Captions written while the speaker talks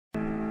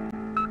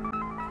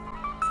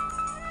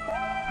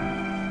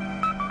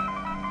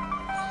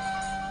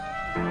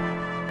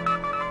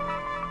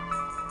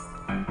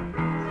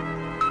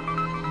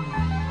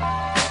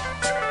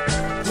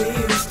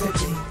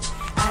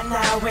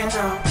now we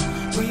know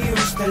we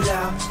used to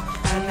love,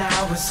 and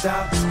now it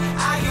stops.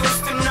 I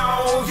used to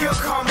know you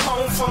come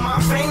home for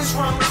my veins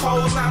run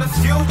cold, now the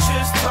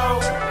future's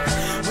told.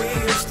 We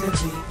used to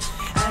be,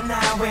 and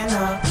now we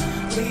know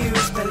we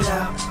used to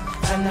love,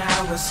 and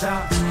now it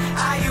stops.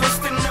 I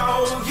used to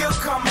know you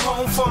come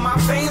home for my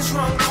veins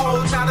run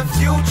cold, now the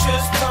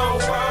future's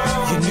told.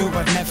 You knew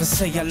I'd never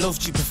say I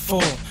loved you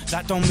before.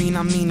 That don't mean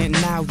I mean it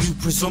now, you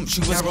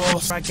presumptuous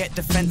horse. I get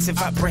defensive,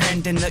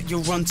 apprehending that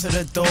you'll run to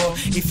the door.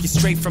 If you're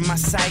straight from my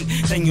sight,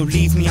 then you'll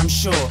leave me, I'm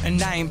sure.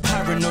 And I ain't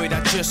paranoid,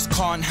 I just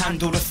can't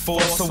handle the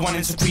force. So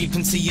wanting to creep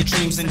into your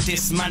dreams and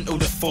dismantle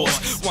the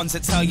force. Ones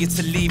that tell you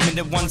to leave me,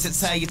 the ones that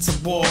tell you to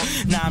war.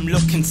 Now I'm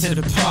looking to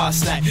the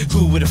past like,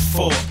 who would have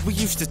thought? We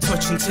used to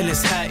touch until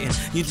it's hurting.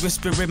 You'd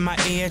whisper in my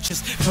ear,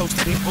 just close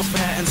to the up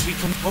curtains. We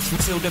come up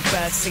until the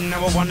birds sing.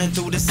 Now I wanna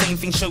do the same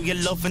thing, show you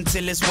love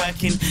until it's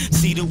working.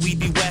 See that we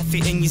be worth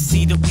it, and you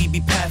see that we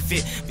be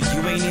perfect. But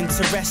you ain't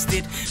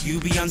interested, you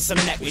be on some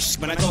neck wish.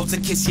 When I go to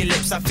kiss your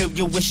lips, I feel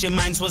you wishing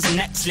mine was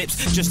neck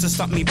slips. Just to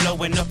stop me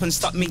blowing up and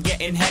stop me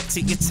getting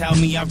hectic. You tell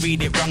me I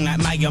read it wrong, like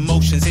my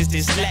emotions is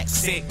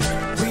dyslexic.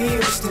 We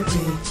used to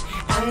be,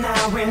 and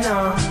now we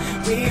know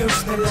we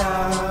used to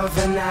love,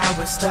 and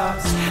now it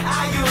stops.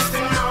 I used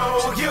to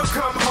know you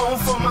come home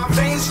for my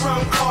veins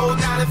run cold,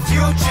 now the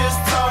future's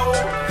told.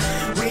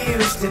 We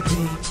used to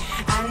be,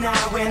 and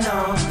now we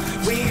know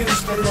we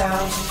used to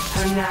love,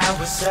 and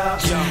now it's up.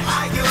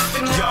 I used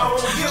to know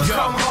you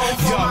come home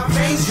for my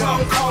veins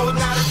run cold,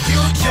 now the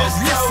future's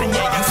told. Listen,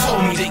 yeah, you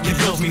told me that you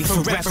love me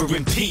forever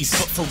in peace,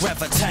 but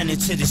forever turn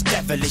into this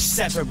devilish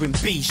severing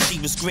beast. She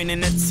was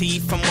grinning her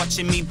teeth and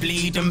watching me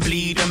bleed and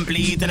bleed and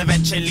bleed and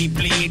eventually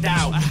bleed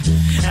out.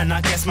 And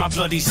I guess my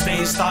bloody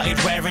stain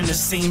started wearing the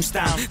seams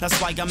down. That's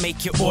why I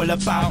make it all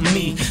about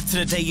me to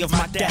the day of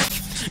my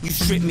death. You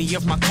strip me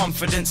of my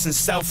confidence and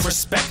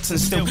self-respect, and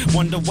still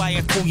wonder why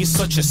I call you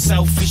such a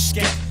selfish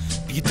scat.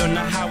 You don't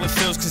know how it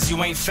feels cause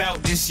you ain't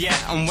felt this yet.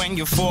 And when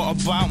you thought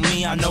about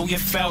me, I know you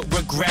felt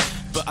regret.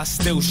 But I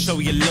still show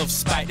you love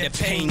spite the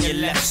pain you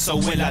left. So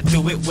will I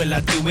do it, will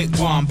I do it?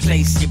 Go on,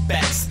 place your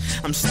bets.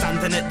 I'm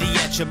standing at the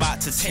edge about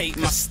to take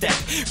my step.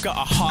 Got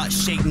a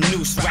heart-shaped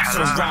noose wrapped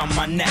around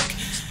my neck.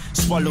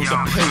 Swallow the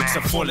pill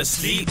to fall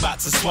asleep, about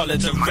to swallow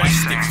the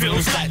rest. It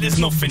feels like there's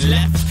nothing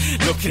left.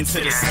 Look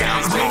into the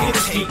skies, baby,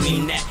 take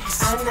me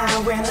next. And now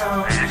we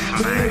know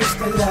we used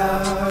to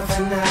love,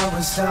 and now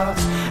it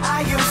stops.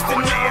 I used to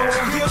know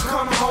you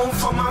come home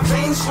for my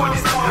veins run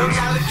cold,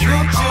 now the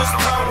future's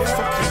told.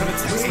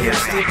 We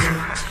used to be,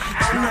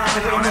 and now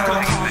we know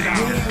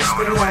we used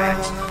to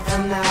love,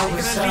 and now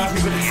it stops.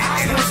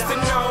 I used to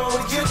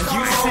know you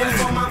come home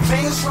for my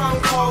veins run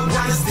cold,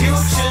 now the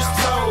future's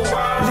told.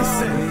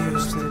 Listen.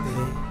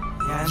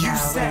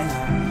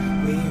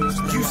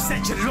 You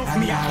said you love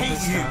me, I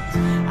hate you.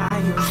 I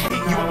hate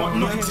you, I want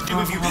nothing to do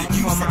with you.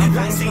 You said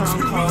like say 2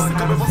 weeks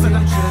ago it wasn't a...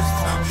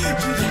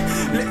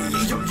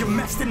 You're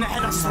messed in the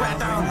head, I swear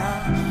down.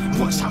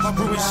 Watch how I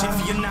ruin shit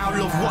for you now,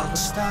 love,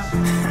 watch. I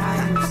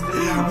used to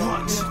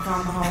love you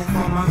come home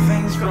for my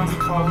veins run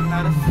cold,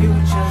 now the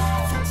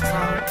future's